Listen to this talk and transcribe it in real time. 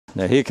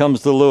Now here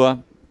comes the lure.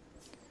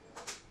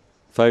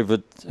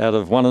 Favourite out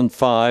of 1 and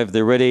 5.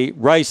 They're ready.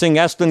 Racing.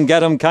 Aston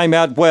Gaddam came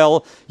out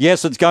well.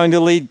 Yes, it's going to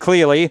lead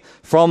clearly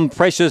from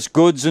Precious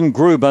Goods and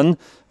Gruben.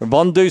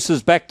 Von Deuce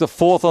is back to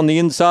 4th on the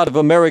inside of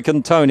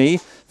American Tony.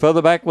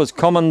 Further back was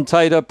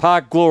Commentator,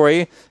 Park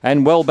Glory,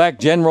 and well back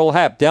General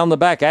Hap. Down the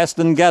back,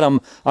 Aston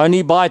Gaddam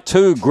only by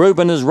 2.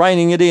 Gruben is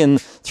reining it in.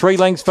 3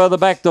 lengths further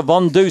back to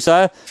Von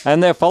Deuce,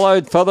 and they're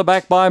followed further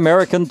back by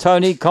American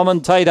Tony,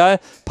 Commentator,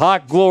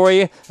 Park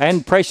Glory,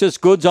 and Precious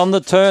Goods on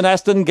the turn.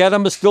 Aston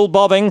Gaddam is still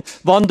bobbing.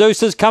 Von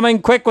Deuce is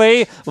coming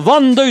quickly.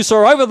 Von Deuce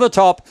over the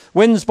top,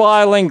 wins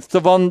by a length to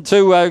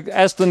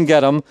Aston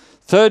Gaddam.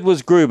 3rd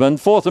was Gruben,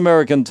 4th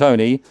American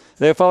Tony.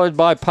 They're followed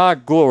by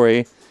Park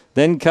Glory.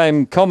 Then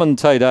came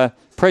Commentator,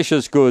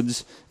 Precious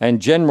Goods,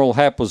 and General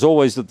Hap was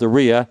always at the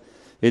rear.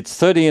 It's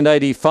 30 and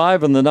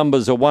 85, and the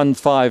numbers are 1,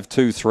 5,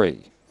 2, 3.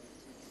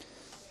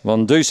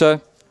 Von Deuce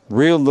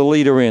reeled the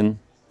leader in.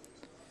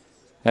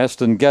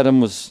 Aston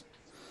Gaddam was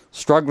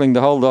struggling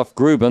to hold off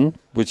Gruben,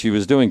 which he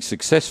was doing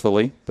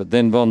successfully, but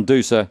then Von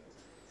Deuce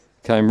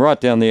came right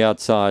down the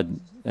outside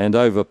and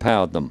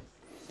overpowered them.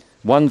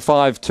 1,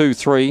 5, 2,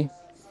 3.